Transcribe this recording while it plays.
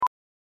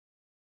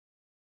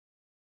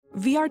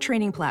VR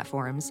training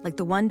platforms, like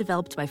the one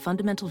developed by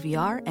Fundamental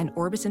VR and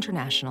Orbis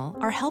International,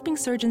 are helping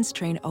surgeons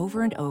train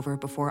over and over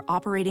before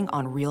operating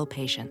on real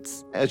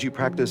patients. As you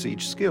practice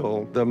each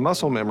skill, the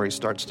muscle memory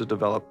starts to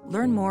develop.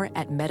 Learn more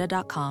at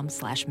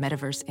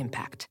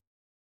meta.com/metaverseimpact.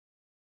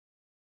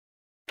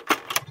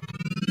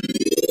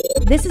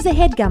 This is a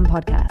HeadGum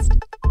podcast.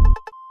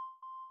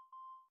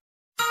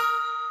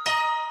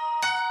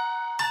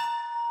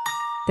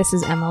 This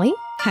is Emily,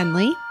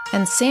 Henley,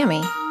 and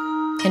Sammy,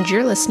 and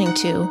you're listening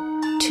to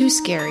Too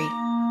Scary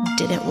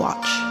Didn't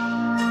Watch.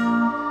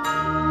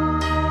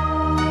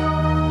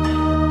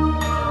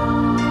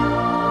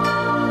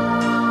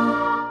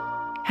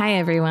 Hi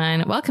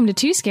everyone, welcome to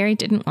Too Scary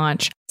Didn't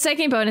Watch,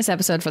 second bonus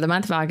episode for the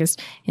month of August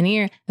in the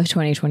year of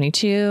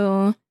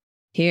 2022.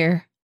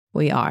 Here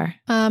we are.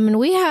 And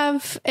we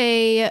have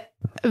a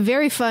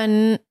very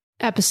fun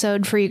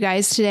episode for you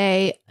guys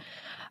today.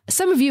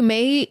 Some of you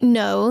may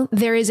know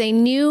there is a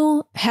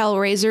new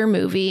HELLRAISER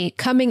movie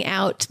coming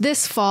out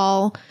this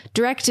fall,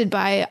 directed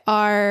by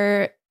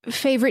our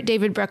favorite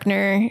David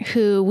Bruckner,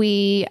 who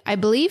we, I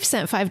believe,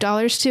 sent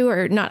 $5 to,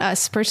 or not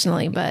us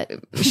personally, but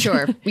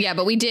Sure. Yeah,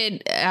 but we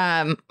did.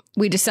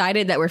 We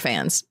decided that we're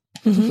fans.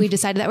 Mm-hmm. We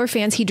decided that we're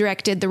fans. He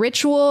directed The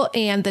Ritual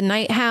and The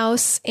Night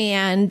House,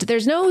 and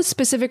there's no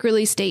specific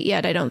release date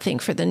yet, I don't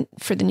think, for the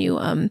new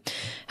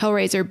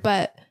HELLRAISER,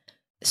 but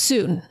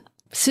soon,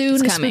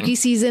 spooky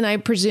season, I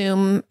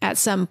presume at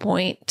some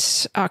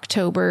point.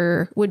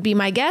 October would be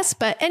my guess.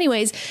 But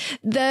anyways,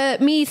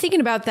 me thinking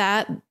about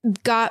that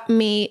got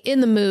me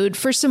in the mood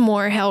for some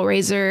more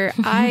HELLRAISER.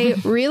 I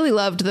really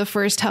loved the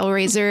first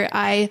HELLRAISER.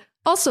 I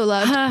also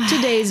loved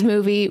today's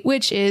movie,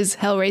 which is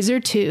HELLRAISER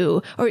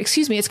 2, or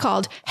excuse me, it's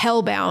called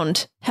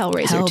HELLBOUnd.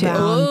 HELLRAISER 2.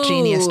 Hellbound.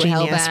 Genius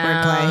Hellbound.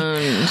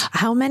 Wordplay.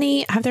 How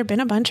many have there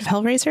been? A bunch of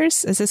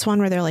HELLRAISERs? Is this one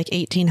where there are like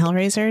 18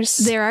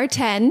 HELLRAISERs? There are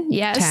 10,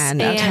 yes.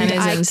 10. And 10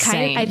 is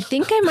insane. I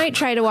think I might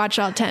try to watch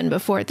all 10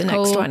 before the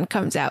next one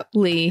comes out.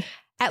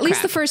 At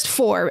least the first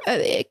 4.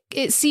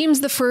 It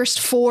seems the first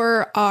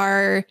 4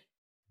 are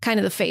kind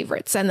of the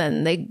favorites, and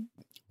then they do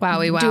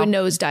a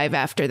nosedive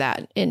after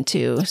that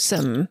into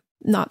some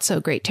not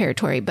so great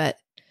territory, but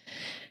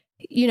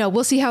you know,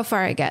 we'll see how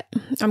far I get.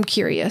 I'm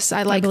curious.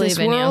 I like this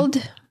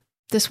world.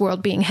 This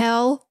world being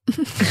hell.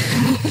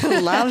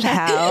 Love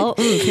hell.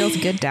 Feels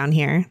good down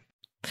here.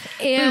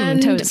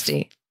 And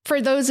toasty.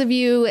 For those of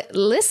you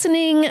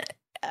listening,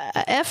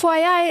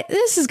 FYI,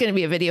 this is going to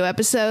be a video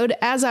episode.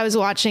 As I was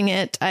watching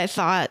it, I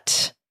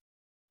thought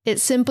it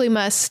simply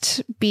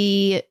must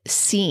be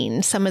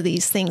seen. Some of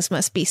these things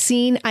must be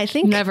seen. I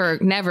think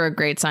never a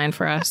great sign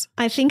for us.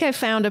 I think I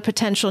found a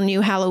potential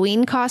new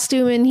Halloween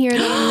costume in here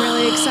that I'm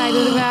really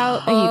excited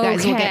about. You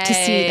guys will get to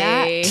see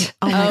that.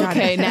 Oh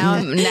my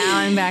God. now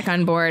I'm back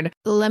on board.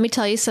 Let me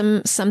tell you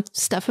some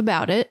stuff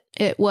about it.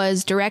 It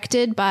was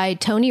directed by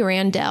Tony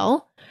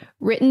Randell,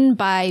 written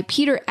by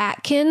Peter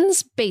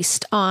Atkins,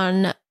 based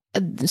on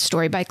a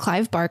story by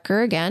Clive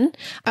Barker again.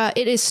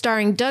 It is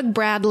starring Doug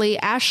Bradley,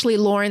 Ashley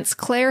Lawrence,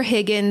 Claire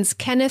Higgins,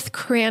 Kenneth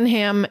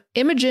Cranham,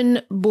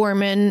 Imogen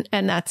Boorman,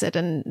 and that's it.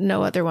 And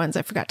no other ones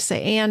I forgot to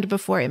say. And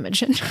before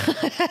Imogen.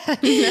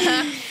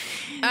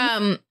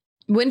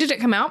 When did it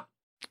come out?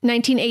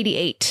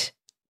 1988.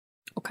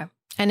 Okay.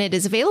 And it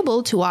is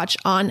available to watch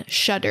on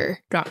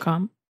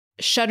Shudder.com.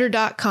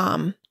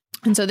 Shudder.com.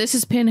 And so this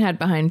is Pinhead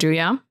behind you,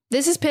 yeah?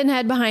 This is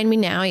Pinhead behind me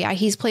now. Yeah,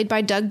 he's played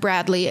by Doug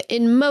Bradley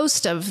in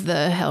most of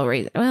the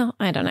HELLRAISER. Well,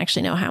 I don't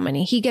actually know how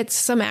many. He gets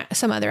some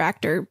other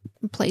actor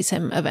plays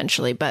him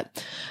eventually.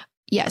 But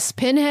yes,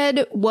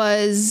 Pinhead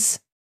was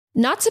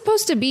not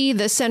supposed to be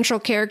the central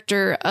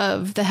character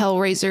of the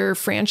HELLRAISER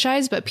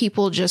franchise, but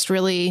people just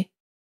really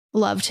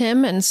loved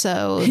him. And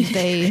so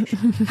they...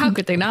 How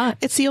could they not?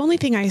 It's the only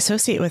thing I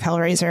associate with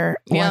HELLRAISER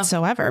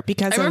whatsoever.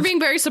 Because I remember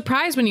being very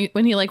surprised when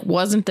he like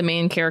wasn't the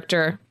main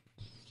character.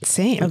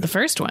 Same. Of the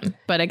first one.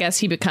 But I guess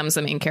he becomes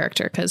the main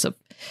character because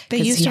they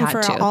used him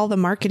for all the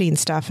marketing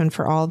stuff and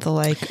for all the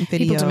like video.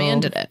 People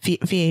demanded it.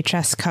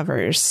 VHS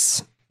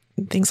covers,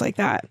 things like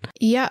that.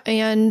 Yeah.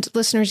 And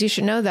listeners, you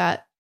should know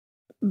that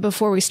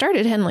before we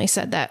started, Henley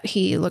said that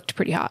he looked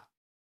pretty hot.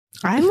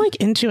 I'm like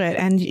into it.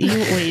 And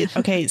wait,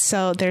 okay,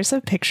 so there's a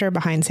picture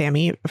behind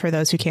Sammy, for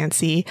those who can't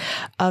see,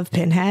 of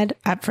Pinhead.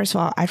 First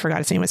of all, I forgot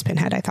his name was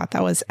Pinhead. I thought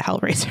that was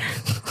HELLRAISER.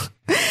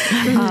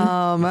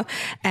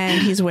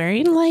 And he's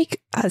wearing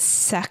like a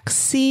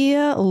sexy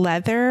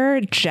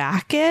leather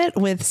jacket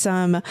with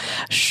some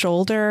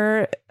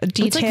shoulder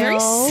detail. It's like very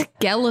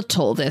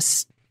skeletal,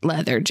 this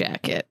leather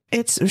jacket.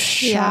 It's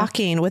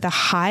shocking, with a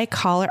high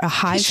collar, a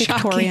high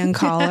Victorian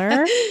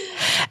collar,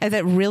 and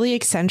that really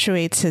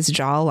accentuates his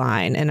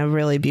jawline in a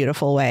really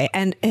beautiful way.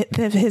 And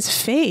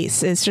his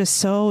face is just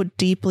so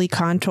deeply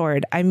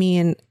contoured. I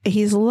mean,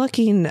 he's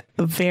looking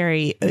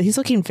very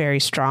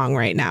strong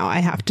right now, I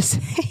have to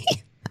say.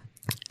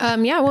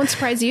 Yeah, it won't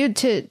surprise you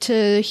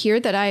to hear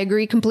that I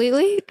agree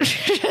completely.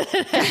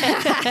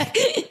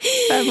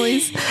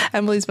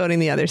 Emily's voting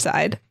the other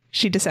side.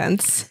 She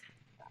dissents.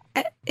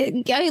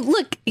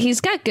 Look,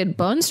 he's got good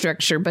bone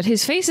structure, but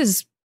his face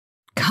is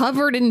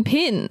covered in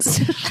pins.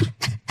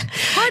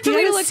 hard for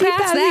me to look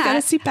past that. You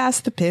gotta see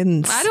past the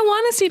pins. I don't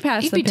want to see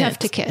past You'd the be pins. tough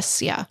to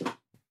kiss. Yeah.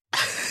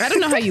 I don't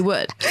know how you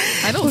would.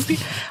 I don't.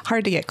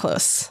 Hard to get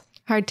close.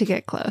 Hard to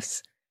get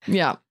close.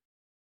 Yeah.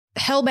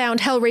 Hellbound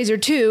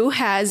Hellraiser 2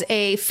 has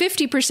a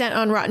 50%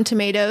 on Rotten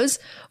Tomatoes,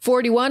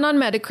 41 on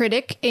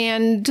Metacritic,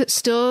 and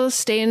still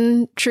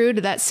staying true to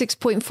that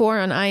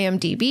 6.4 on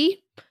IMDb.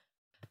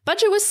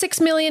 Budget was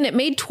 $6 million. It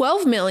made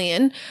 $12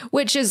 million,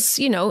 which is,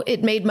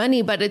 it made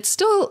money, but it's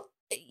still,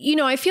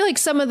 I feel like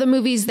some of the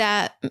movies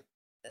that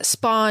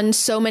spawn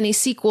so many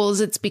sequels,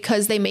 it's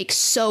because they make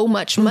so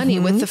much money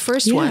with the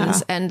first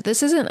ones. And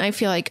this isn't, I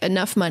feel like,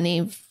 enough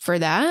money for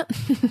that.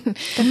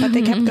 But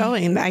they kept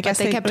going. I guess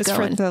they kept it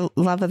going. For the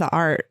love of the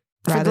art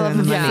rather than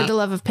the money. For the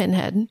love of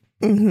Pinhead.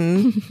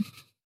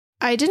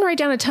 I didn't write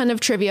down a ton of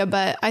trivia,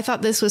 but I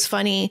thought this was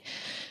funny.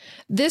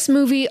 This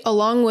movie,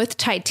 along with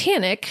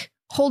Titanic,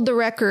 hold the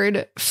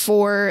record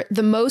for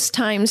the most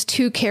times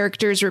two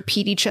characters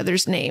repeat each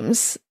other's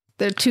names.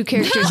 The two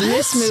characters in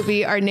this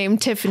movie are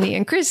named Tiffany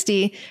and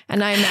Christy,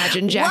 and I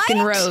imagine Jack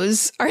and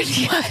Rose are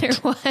the other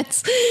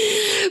ones.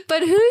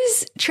 But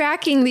who's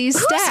tracking these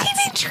stats? Who's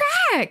keeping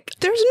track?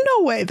 There's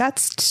no way.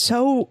 That's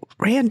so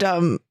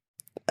random.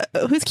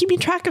 Who's keeping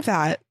track of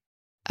that?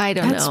 I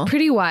don't know. That's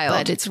pretty wild.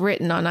 But it's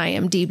written on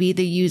IMDb.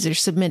 The user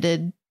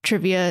submitted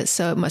trivia,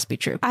 so it must be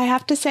true. I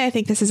have to say, I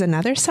think this is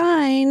another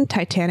sign.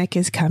 Titanic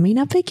is coming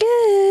up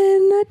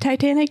again.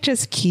 Titanic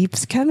just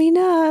keeps coming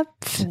up.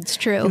 It's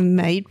true. It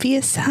might be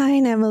a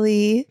sign,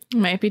 Emily.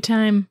 Might be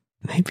time.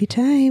 Might be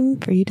time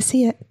for you to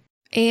see it.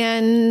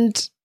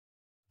 And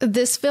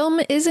this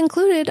film is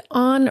included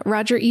on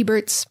Roger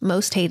Ebert's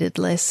most hated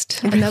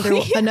list. Another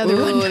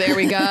one. There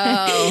we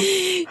go.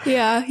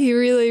 Yeah, he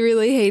really,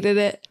 really hated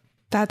it.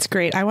 That's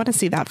great. I want to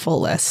see that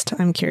full list.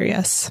 I'm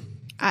curious.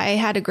 I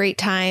had a great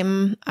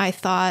time. I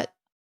thought,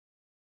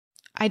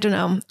 I don't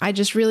know, I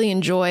just really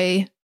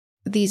enjoy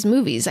these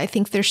movies. I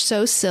think they're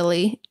so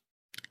silly.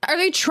 Are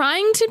they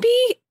trying to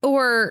be,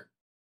 or?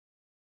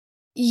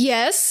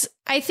 Yes,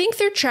 I think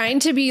they're trying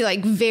to be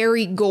like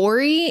very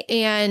gory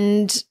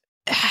and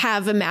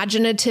have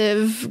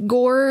imaginative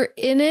gore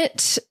in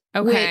it,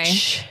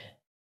 which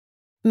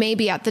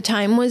maybe at the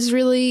time was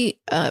really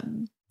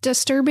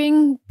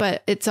disturbing,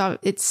 but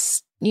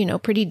it's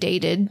pretty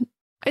dated.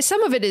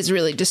 Some of it is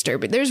really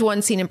disturbing. There's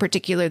one scene in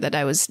particular that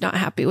I was not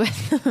happy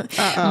with.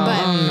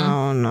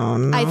 But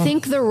no. I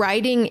think the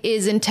writing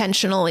is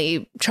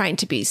intentionally trying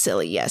to be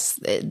silly. Yes.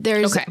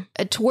 There's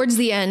towards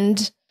the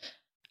end,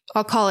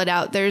 I'll call it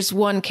out. There's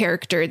one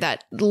character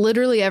that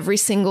literally every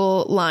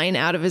single line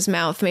out of his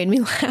mouth made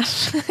me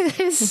laugh.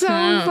 It's so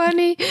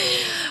funny.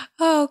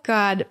 Oh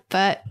God.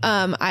 But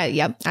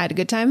I had a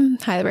good time.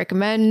 Highly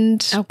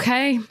recommend.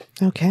 Okay.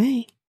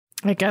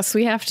 I guess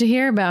we have to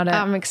hear about it.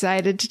 I'm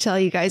excited to tell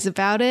you guys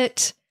about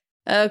it.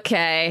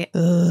 Okay.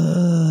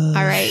 All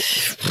right.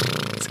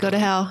 Let's go to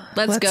hell.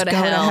 Let's go to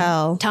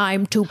hell.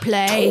 Time to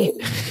play.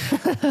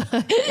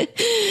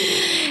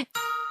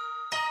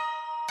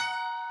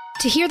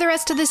 To hear the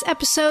rest of this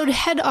episode,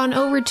 head on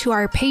over to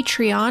our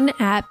Patreon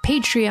at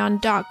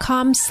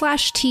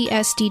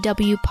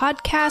patreon.com/TSDW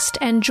podcast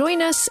and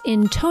join us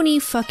in Tony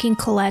fucking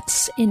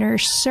Collette's inner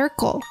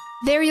circle.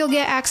 There you'll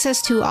get access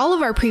to all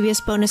of our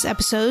previous bonus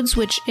episodes,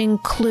 which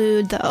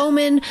include The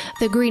Omen,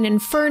 The Green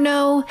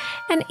Inferno,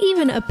 and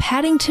even a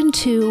Paddington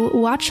 2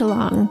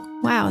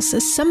 watch-along. Wow, so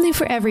something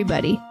for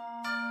everybody.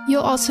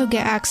 You'll also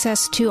get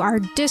access to our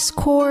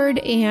Discord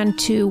and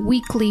to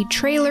weekly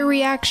trailer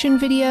reaction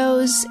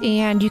videos,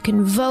 and you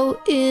can vote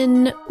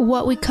in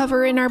what we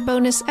cover in our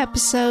bonus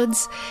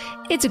episodes.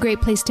 It's a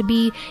great place to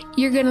be.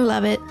 You're gonna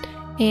love it.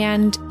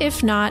 And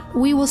if not,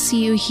 we will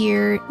see you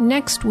here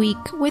next week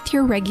with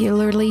your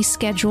regularly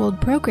scheduled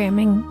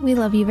programming. We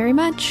love you very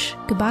much.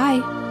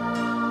 Goodbye.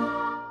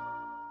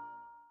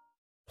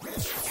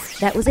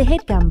 That was a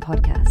HEADGUM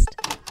podcast.